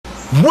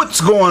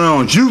What's going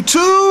on,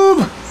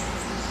 YouTube?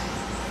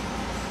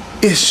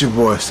 It's your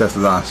boy, Seth the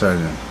Lawn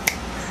Surgeon.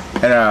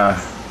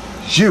 And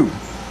you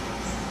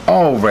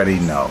already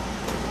know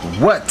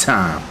what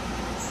time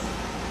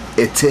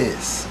it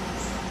is.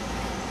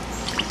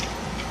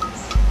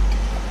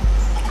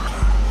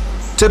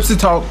 Tipsy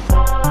Talk.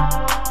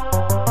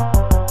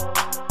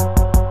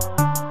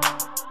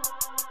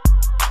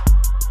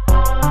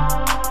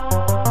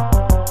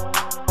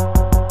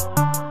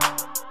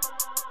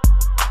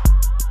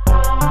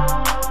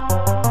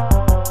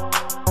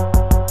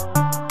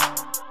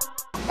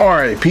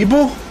 Alright,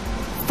 people,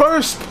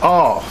 first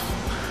off,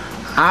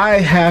 I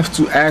have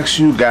to ask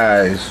you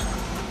guys,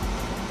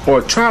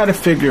 or try to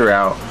figure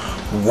out,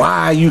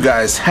 why you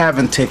guys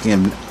haven't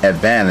taken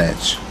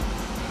advantage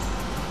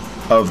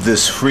of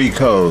this free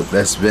code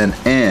that's been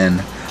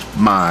in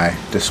my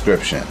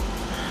description.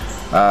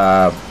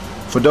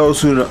 For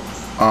those who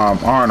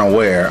aren't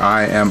aware,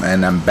 I am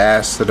an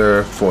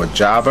ambassador for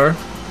Jobber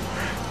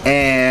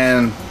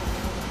and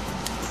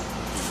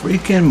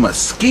freaking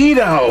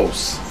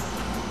mosquitoes.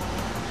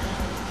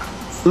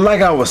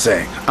 Like I was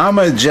saying, I'm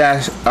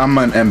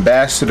an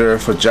ambassador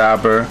for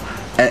Jobber,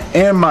 and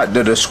in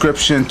the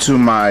description to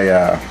my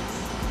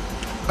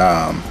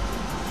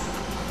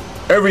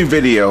every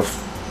video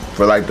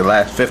for like the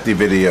last 50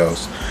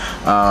 videos,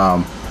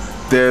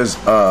 there's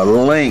a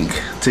link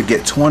to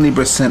get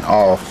 20%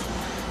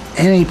 off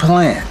any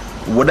plan.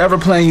 Whatever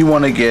plan you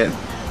want to get,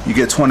 you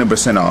get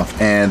 20% off,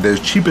 and the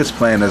cheapest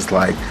plan is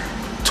like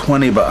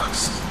 20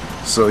 bucks.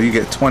 So you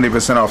get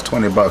 20% off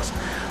 20 bucks.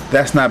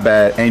 That's not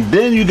bad. And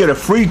then you get a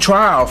free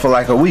trial for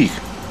like a week.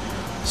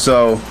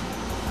 So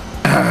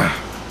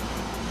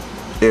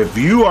if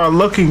you are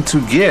looking to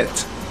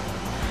get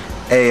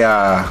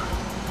a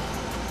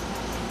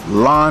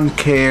lawn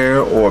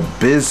care or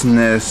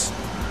business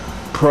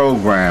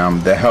program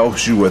that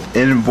helps you with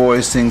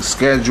invoicing,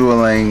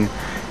 scheduling,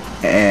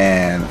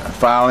 and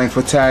filing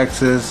for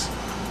taxes,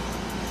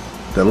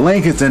 the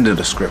link is in the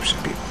description,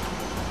 people.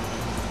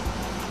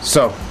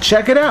 So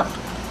check it out.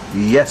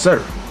 Yes,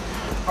 sir.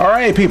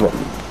 Alright, people,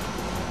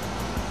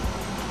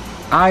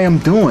 I am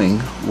doing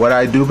what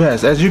I do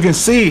best. As you can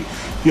see,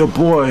 your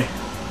boy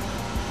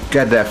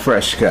got that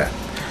fresh cut.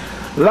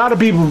 A lot of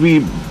people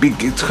be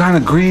kind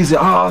of greasy.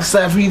 Oh,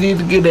 Seth, you need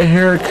to get a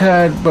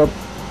haircut. But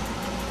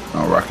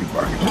oh, Rocky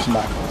Barky, it's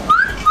not.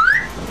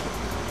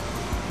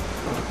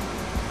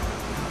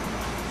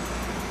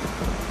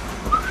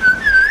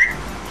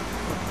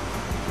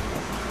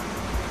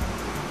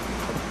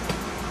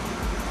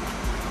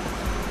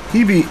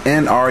 He be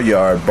in our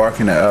yard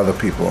barking at other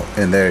people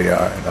in their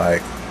yard.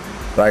 Like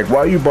why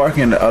are you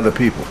barking at other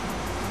people?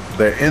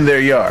 They're in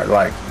their yard.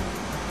 Like,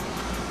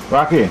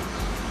 Rocky.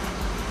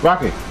 What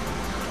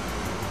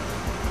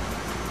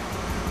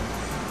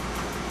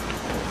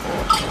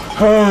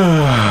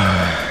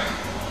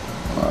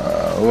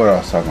I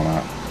was talking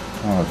about?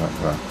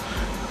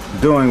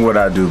 Doing what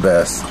I do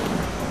best.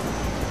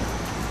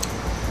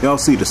 Y'all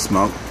see the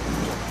smoke?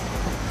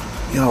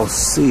 Y'all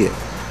see it.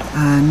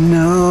 I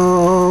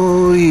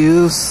know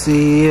you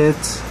see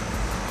it.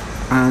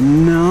 I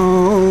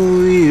know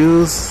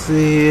you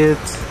see it.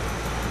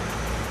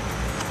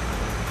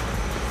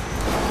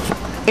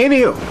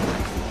 Anywho,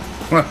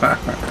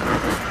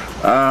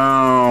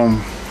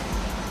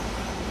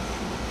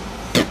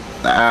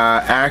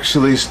 I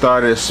actually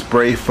started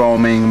spray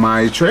foaming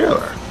my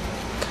trailer.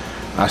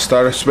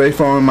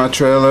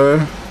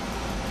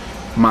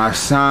 My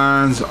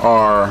sons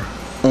are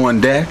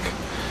on deck.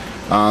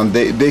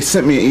 They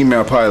sent me an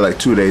email probably like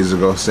 2 days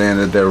ago saying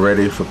that they're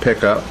ready for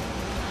pickup,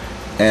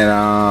 and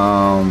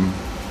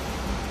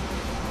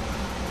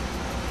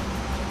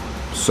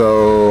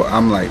so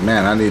I'm like,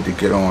 man, I need to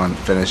get on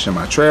finishing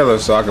my trailer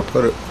so I can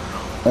put it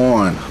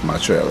on my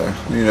trailer.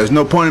 You know, there's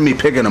no point in me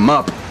picking them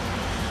up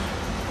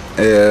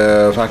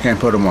if I can't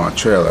put them on a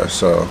trailer.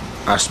 So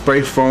I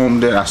spray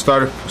foamed it. I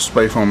started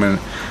spray foaming. I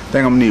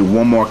think I'm gonna need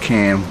one more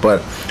can,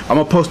 but I'm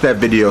gonna post that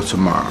video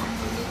tomorrow.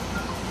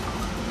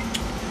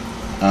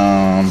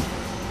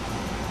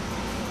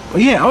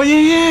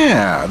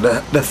 Yeah,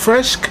 the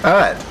fresh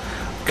cut.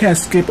 Can't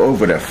skip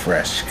over the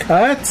fresh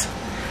cut.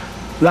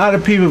 A lot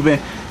of people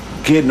been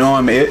getting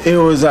on me. It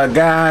was a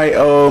guy,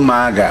 oh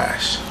my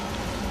gosh.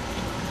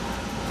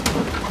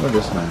 Where'd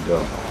this man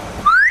go?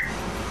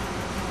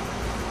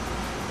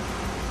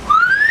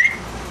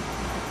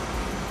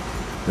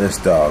 This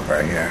dog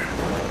right here.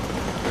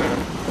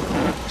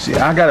 See,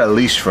 I got a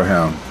leash for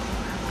him.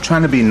 I'm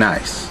trying to be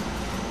nice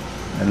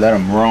and let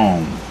him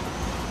roam.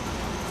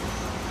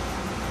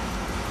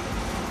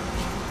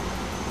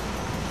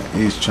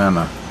 He's trying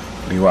to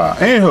be wild.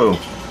 Anywho,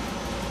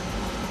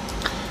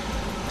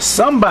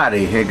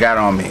 somebody had got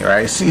on me,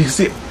 right?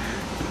 See,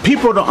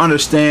 people don't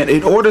understand.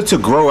 In order to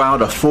grow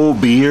out a full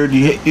beard,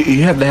 you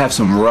have to have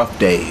some rough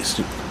days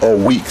or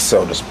weeks,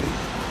 so to speak.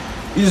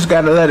 You just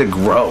gotta let it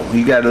grow.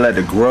 You gotta let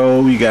it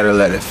grow. You gotta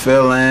let it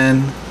fill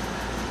in.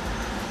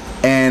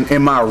 And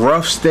in my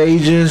rough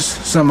stages,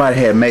 somebody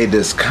had made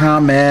this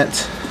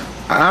comment.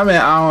 I mean,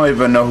 I don't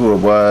even know who it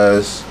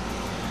was.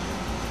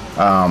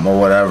 or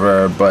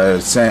whatever,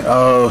 but saying,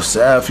 oh,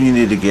 Seth, you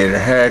need to get a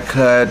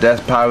haircut,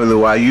 that's probably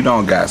why you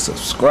don't got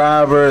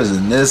subscribers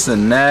and this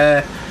and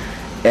that.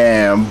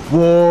 And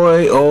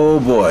boy, oh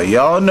boy,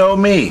 y'all know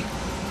me.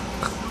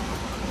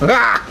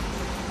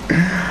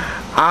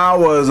 I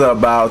was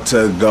about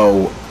to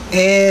go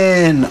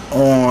in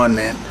on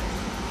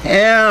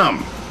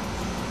him,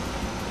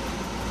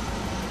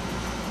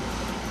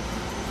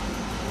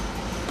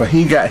 but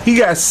he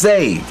got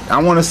saved.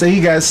 I want to say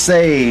he got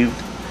saved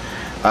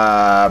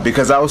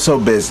because I was so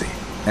busy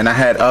and I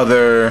had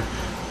other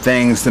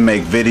things to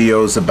make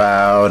videos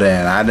about,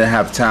 and I didn't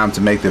have time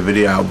to make the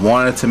video I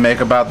wanted to make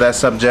about that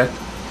subject.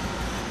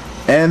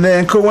 And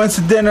then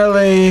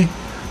coincidentally,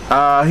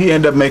 he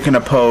ended up making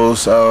a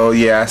post. Oh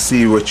yeah, I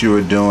see what you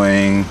were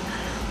doing.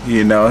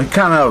 You know, he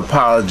kind of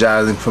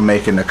apologizing for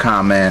making the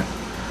comment,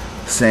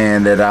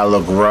 saying that I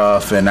look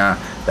rough and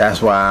that's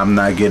why I'm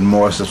not getting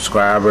more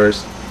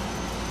subscribers.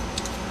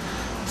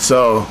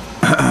 So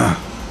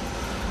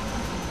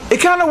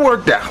it kind of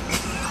worked out.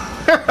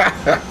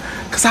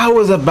 Cause I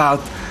was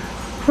about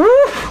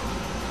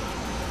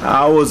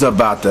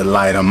to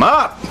light him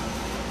up.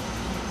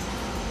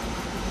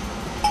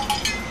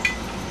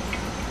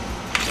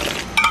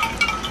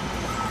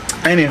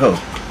 Anywho,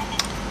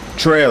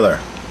 trailer,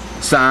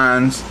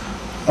 signs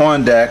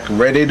on deck,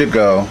 ready to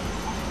go.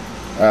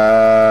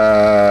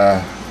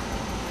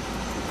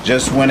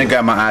 Just went and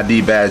got my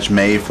ID badge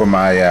made for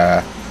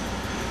my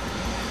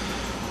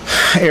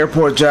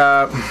airport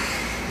job.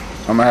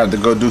 I'm gonna have to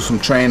go do some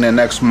training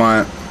next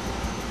month.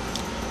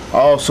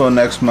 Also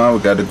next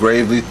month we got the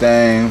Gravely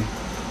thing.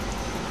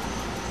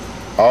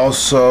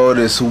 Also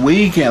this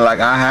weekend, like,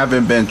 I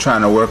haven't been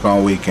trying to work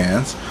on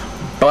weekends,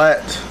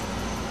 but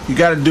you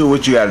got to do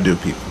what you got to do,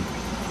 people.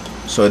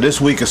 So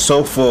this week is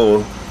so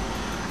full.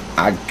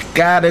 I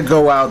got to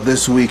go out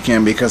this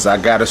weekend because I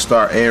got to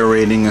start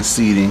aerating and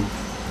seeding.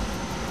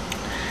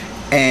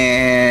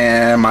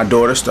 And my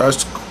daughter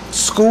starts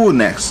school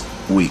next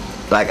week,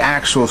 like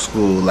actual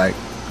school, like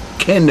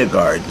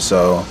kindergarten.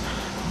 So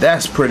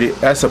that's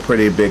a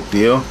pretty big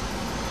deal.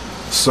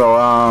 So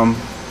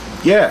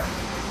yeah,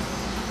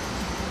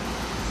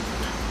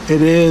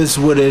 it is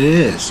what it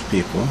is,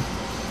 people.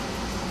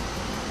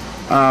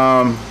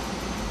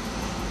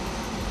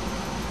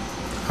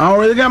 I don't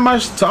really got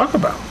much to talk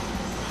about.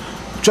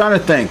 I'm trying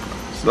to think.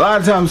 A lot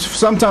of times,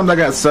 sometimes I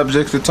got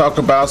subjects to talk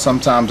about,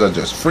 sometimes I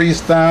just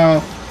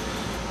freestyle.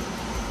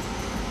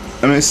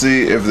 Let me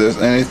see if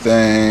there's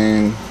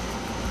anything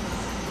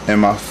in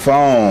my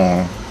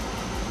phone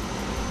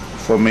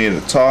for me to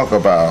talk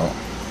about.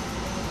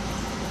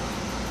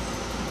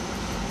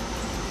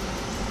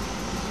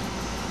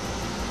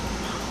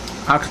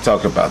 I could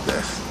talk about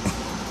this.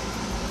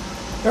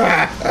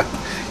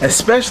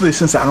 Especially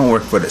since I don't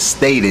work for the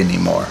state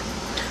anymore.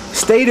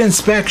 State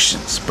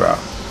inspections, bro.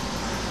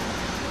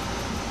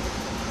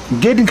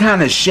 Getting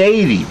kind of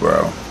shady,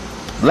 bro.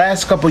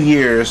 Last couple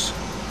years.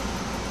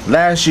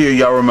 Last year,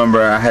 y'all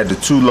remember I had the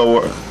two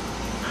lower,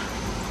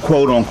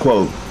 quote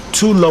unquote,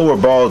 two lower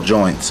ball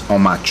joints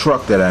on my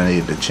truck that I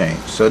needed to change.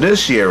 So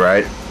this year,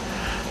 right,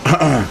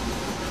 I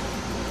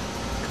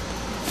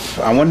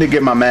wanted to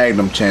get my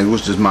Magnum changed,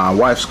 which is my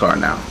wife's car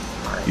now.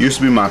 Used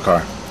to be my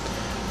car.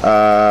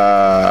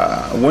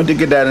 Went to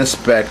get that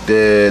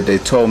inspected. They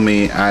told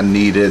me I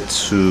needed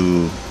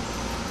to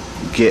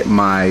get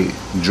my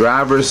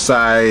driver's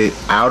side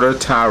outer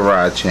tie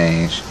rod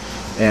changed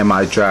and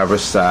my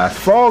driver's side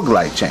fog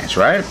light change,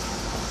 right?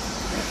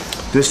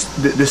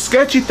 The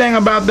sketchy thing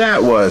about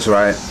that was,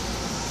 right,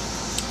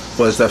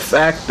 was the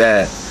fact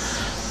that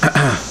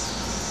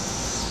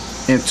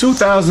in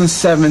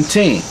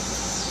 2017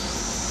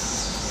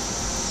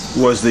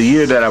 was the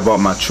year that I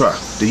bought my truck.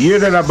 The year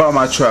that I bought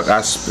my truck,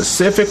 I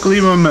specifically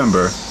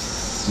remember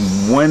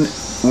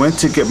went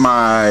to get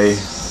my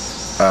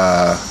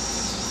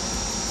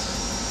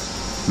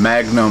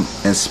Magnum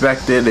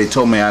inspected. They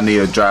told me I need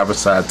a driver's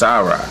side tie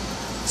rod,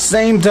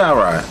 same tie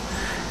rod.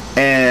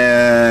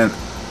 And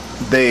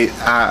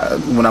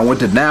when I went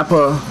to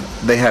Napa,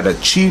 they had a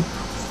cheap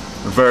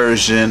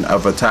version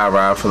of a tie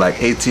rod for like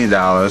 $18.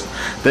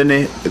 Then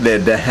they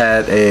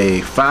had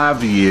a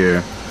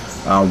 5-year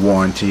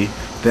warranty.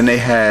 Then they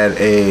had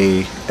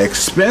a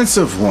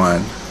expensive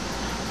one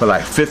for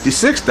like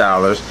 $56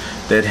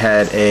 that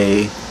had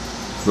a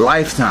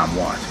lifetime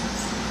warranty.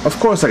 Of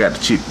course I got the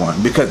cheap one,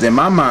 because in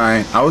my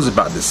mind I was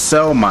about to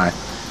sell my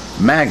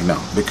Magnum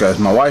because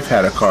my wife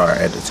had a car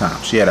at the time.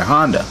 She had a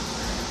Honda.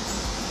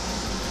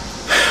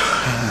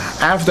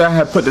 After I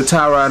had put the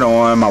tie rod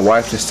on, my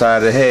wife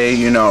decided, hey,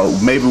 you know,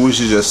 maybe we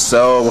should just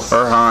sell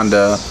her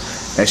Honda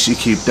and she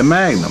keep the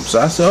Magnum.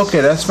 So I said,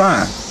 okay, that's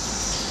fine.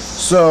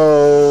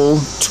 So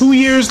 2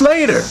 years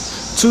later,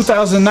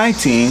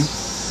 2019,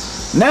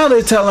 now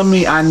they're telling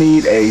me I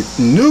need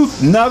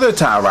another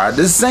tie rod,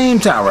 the same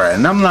tie rod.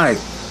 And I'm like,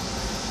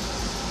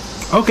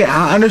 okay,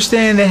 I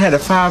understand they had a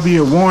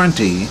 5-year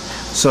warranty,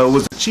 so it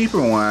was a cheaper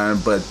one,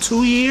 but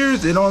 2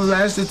 years, it only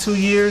lasted 2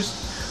 years.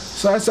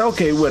 So I said,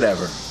 okay,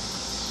 whatever.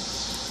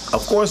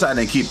 Of course I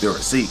didn't keep the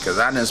receipt because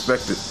I didn't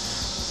expect it.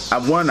 I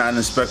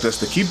expect us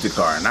to keep the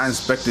car, and I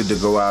expected to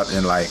go out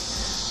in like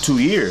 2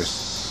 years.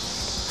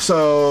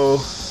 So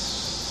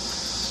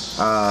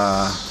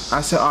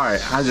I said, all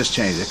right, I just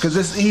change it because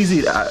it's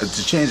easy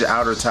to change the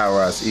outer tie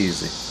rod. It's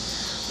easy.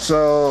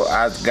 So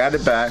I got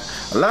it back.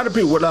 What a lot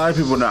of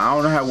people know, I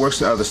don't know how it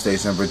works in other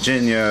states. In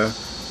Virginia,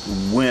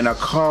 when a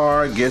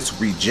car gets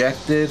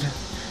rejected,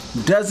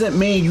 doesn't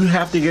mean you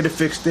have to get it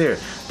fixed there.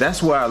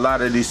 That's why a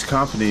lot of these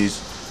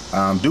companies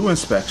do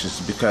inspections,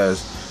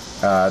 because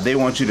they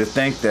want you to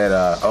think that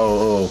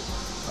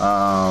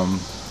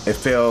it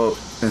failed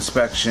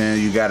inspection,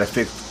 you gotta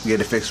get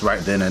it fixed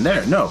right then and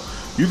there. No,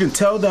 you can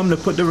tell them to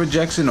put the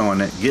rejection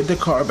on it, get the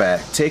car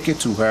back, take it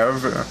to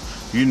wherever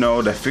you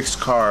know that fixed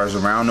cars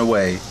around the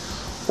way,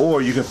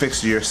 or you can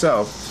fix it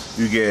yourself.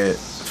 You get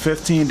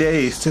 15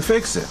 days to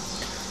fix it.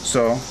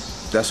 So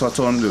that's what I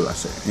told them to do. I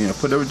said,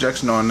 put the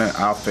rejection on it,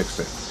 I'll fix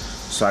it.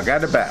 So I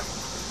got it back.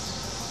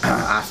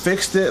 I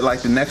fixed it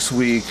like the next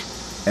week,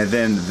 and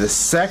then the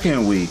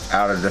second week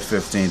out of the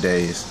 15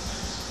 days,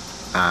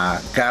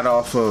 I got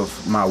off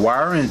of my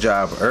wiring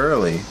job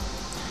early,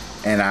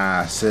 and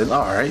I said,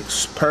 all right,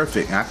 it's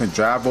perfect. I can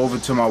drive over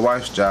to my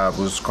wife's job,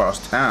 which was across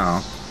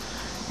town,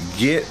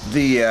 get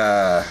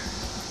the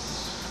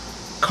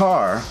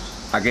car.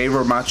 I gave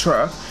her my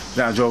truck.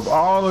 Then I drove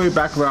all the way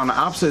back around the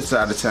opposite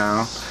side of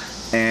town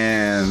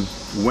and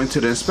went to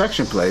the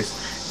inspection place.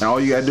 And all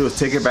you gotta do is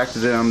take it back to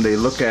them. They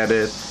look at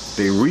it,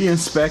 they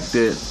re-inspect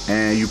it,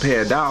 and you pay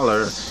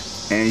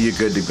 $1 and you're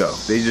good to go.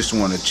 They just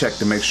want to check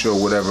to make sure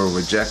whatever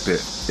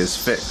rejected is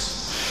fixed.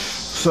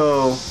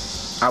 So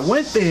I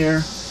went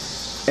there,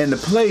 and the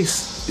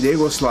place, they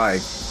was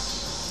like,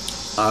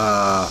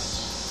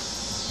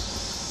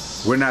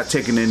 we're not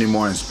taking any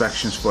more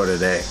inspections for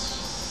today.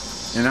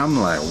 And I'm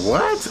like,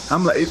 what?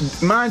 I'm like,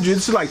 mind you,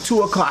 this is like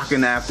 2 o'clock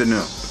in the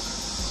afternoon.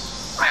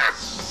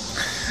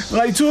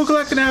 Like 2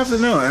 o'clock in the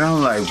afternoon. And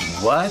I'm like,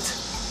 what?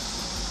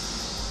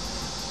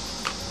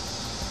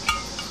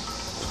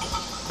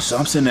 So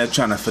I'm sitting there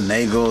trying to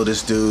finagle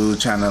this dude,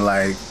 trying to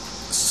like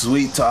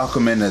sweet talk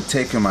him into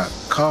taking my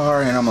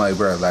car. And I'm like,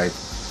 bro,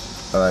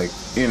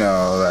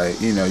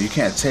 you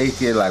can't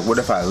take it. Like, what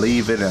if I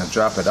leave it and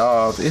drop it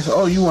off? It's,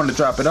 oh, you want to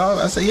drop it off?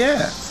 I said,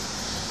 yeah.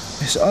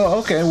 He said, oh,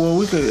 okay, well,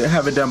 we could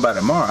have it done by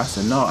tomorrow. I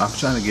said, no, I'm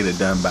trying to get it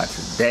done by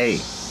today.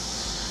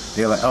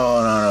 They're like,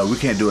 oh, no, we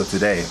can't do it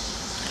today.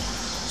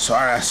 So, all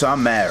right, so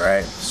I'm mad,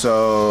 right?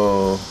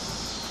 So,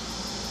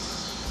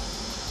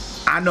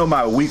 I know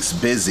my week's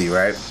busy,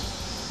 right?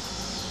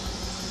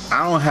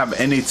 I don't have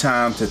any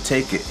time to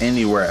take it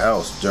anywhere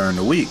else during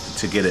the week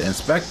to get it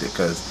inspected,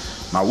 because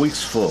my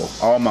week's full.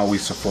 All my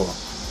weeks are full.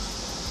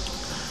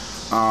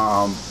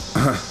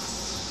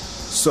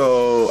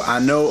 So I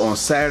know on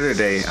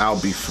Saturday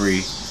I'll be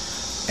free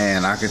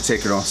and I can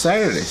take it on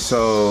Saturday.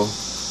 So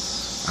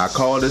I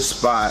call this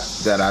spot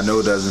that I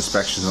know does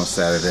inspections on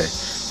Saturday,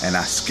 and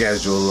I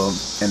schedule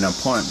an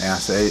appointment. And I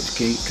say,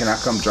 hey, can I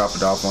come drop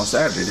it off on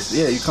Saturday? They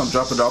say, yeah, you come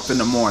drop it off in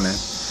the morning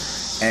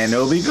and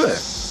it'll be good.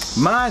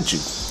 Mind you,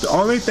 the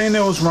only thing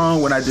that was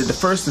wrong when I did the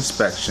first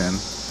inspection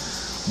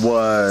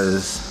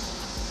was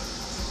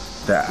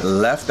the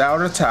left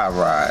outer tie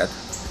rod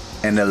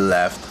and the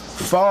left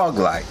fog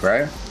light,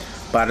 right?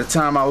 By the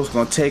time I was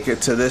going to take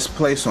it to this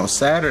place on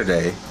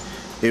Saturday,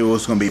 it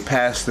was going to be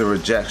past the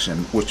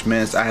rejection, which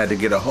means I had to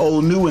get a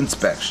whole new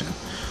inspection.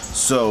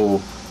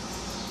 So,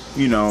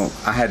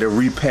 I had to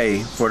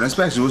repay for the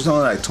inspection. It was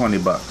only like 20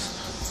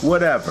 bucks.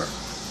 Whatever.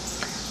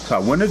 So I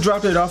went and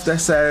dropped it off that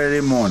Saturday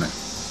morning.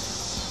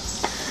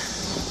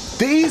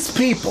 These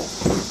people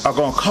are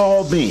going to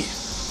call me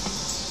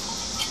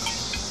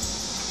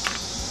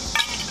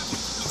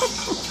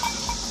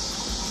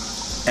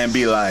and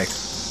be like,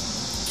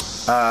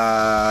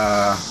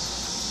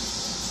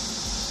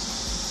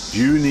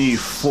 you need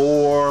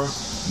 4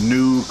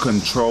 new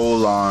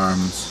control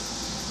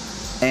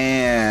arms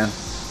and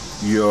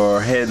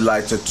your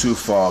headlights are too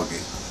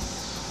foggy.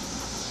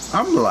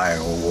 I'm like,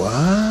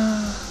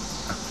 what?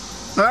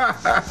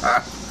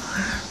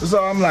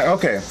 So I'm like,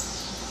 okay.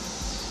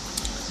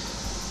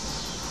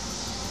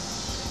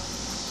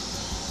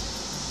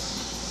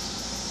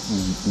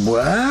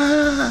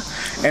 What?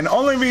 And the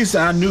only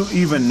reason I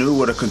even knew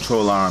what a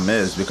control arm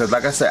is, because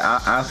like I said,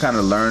 I kind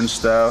of learned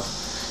stuff,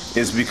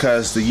 is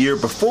because the year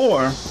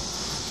before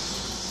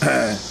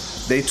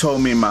they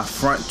told me my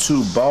front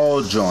 2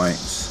 ball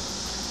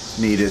joints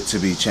needed to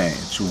be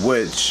changed,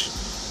 which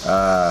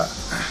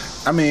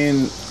I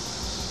mean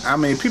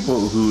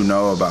people who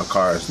know about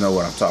cars know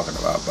what I'm talking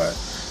about, but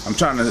I'm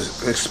trying to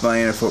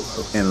explain it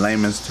in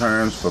layman's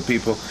terms for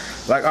people.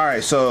 Like, all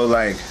right, so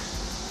like,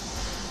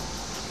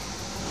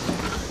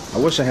 I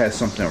wish I had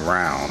something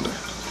round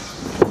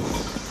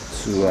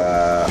to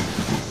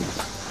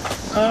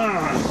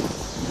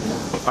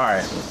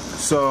alright,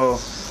 so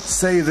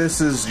say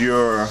this is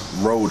your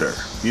rotor,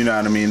 you know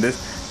what I mean? It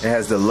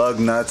has the lug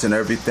nuts and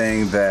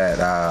everything that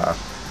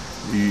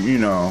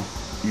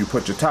you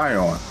put your tire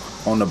on.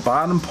 On the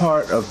bottom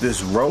part of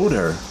this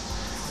rotor,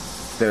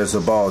 there's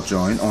a ball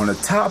joint. On the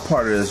top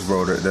part of this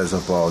rotor, there's a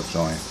ball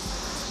joint.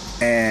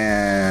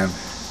 And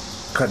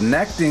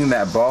connecting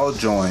that ball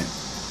joint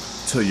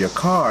to your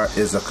car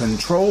is a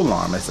control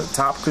arm. It's a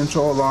top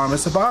control arm,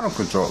 it's a bottom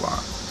control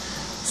arm.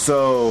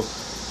 So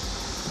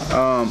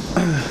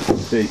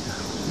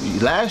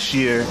last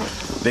year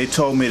they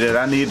told me that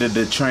I needed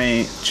to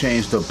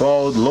change the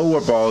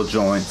lower ball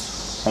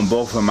joints on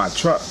both of my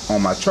truck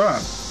on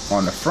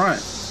the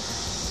front.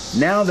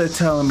 Now they're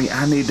telling me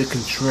I need to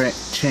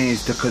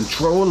change the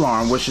control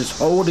arm, which is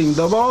holding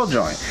the ball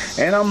joint.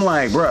 And I'm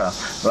like, bruh,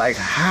 like,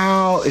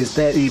 how is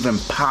that even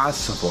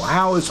possible?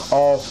 How is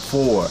all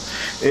four?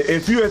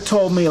 If you had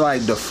told me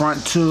like the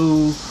front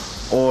two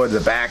or the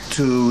back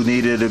two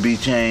needed to be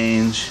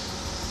changed,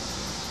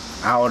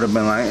 I would have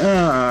been like,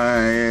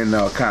 you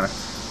know, kind of.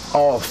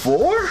 All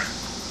four?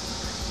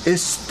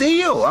 It's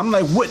steel. I'm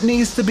like, what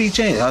needs to be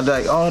changed? I'm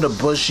like, oh, the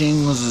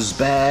bushings is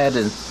bad,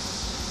 and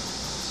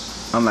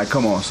I'm like,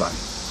 come on, son.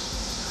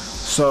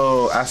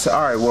 So I said,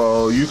 all right,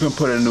 well, you can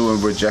put a new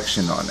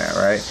rejection on there,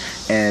 right?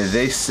 And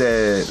they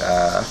said,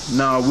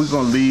 no, we're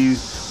gonna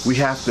leave. We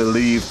have to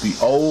leave the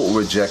old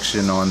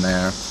rejection on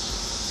there,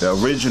 the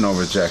original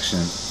rejection,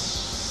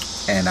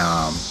 and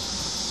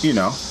you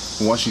know,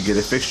 once you get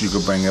it fixed, you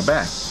can bring it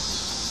back.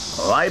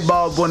 Light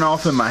bulb went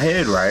off in my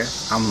head, right?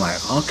 I'm like,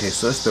 okay,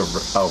 so it's the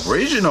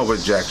original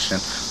rejection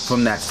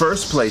from that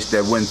first place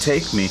that wouldn't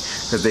take me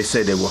because they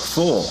said they were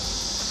full.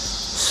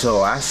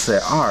 So I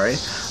said, all right,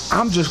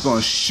 I'm just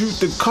gonna shoot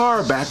the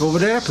car back over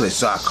to that place.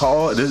 So I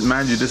called,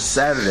 mind you, this is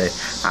Saturday.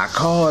 I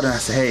called and I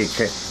said, hey,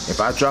 if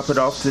I drop it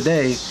off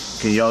today,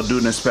 can y'all do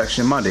an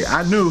inspection Monday?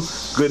 I knew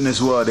goodness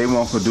well they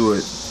won't do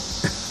it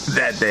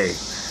that day.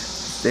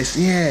 They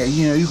said, yeah,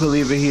 you know, you can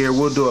leave it here,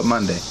 we'll do it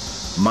Monday.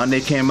 Monday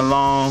came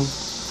along,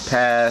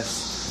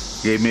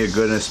 passed, gave me a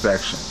good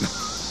inspection.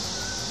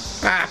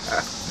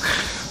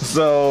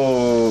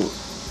 So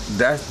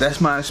that's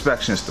my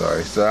inspection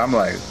story. So I'm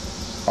like,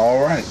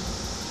 all right,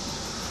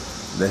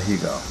 there he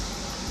go,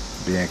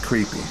 being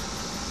creepy.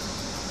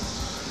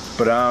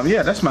 But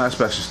yeah, that's my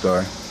inspection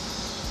story.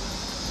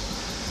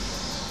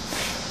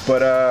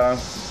 But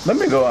let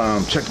me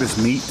go check this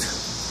meat,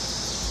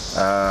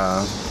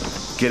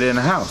 get it in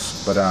the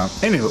house. But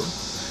anywho,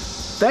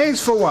 thanks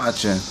for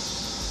watching.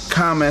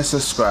 Comment,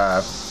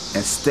 subscribe,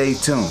 and stay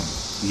tuned.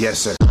 Yes,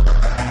 sir.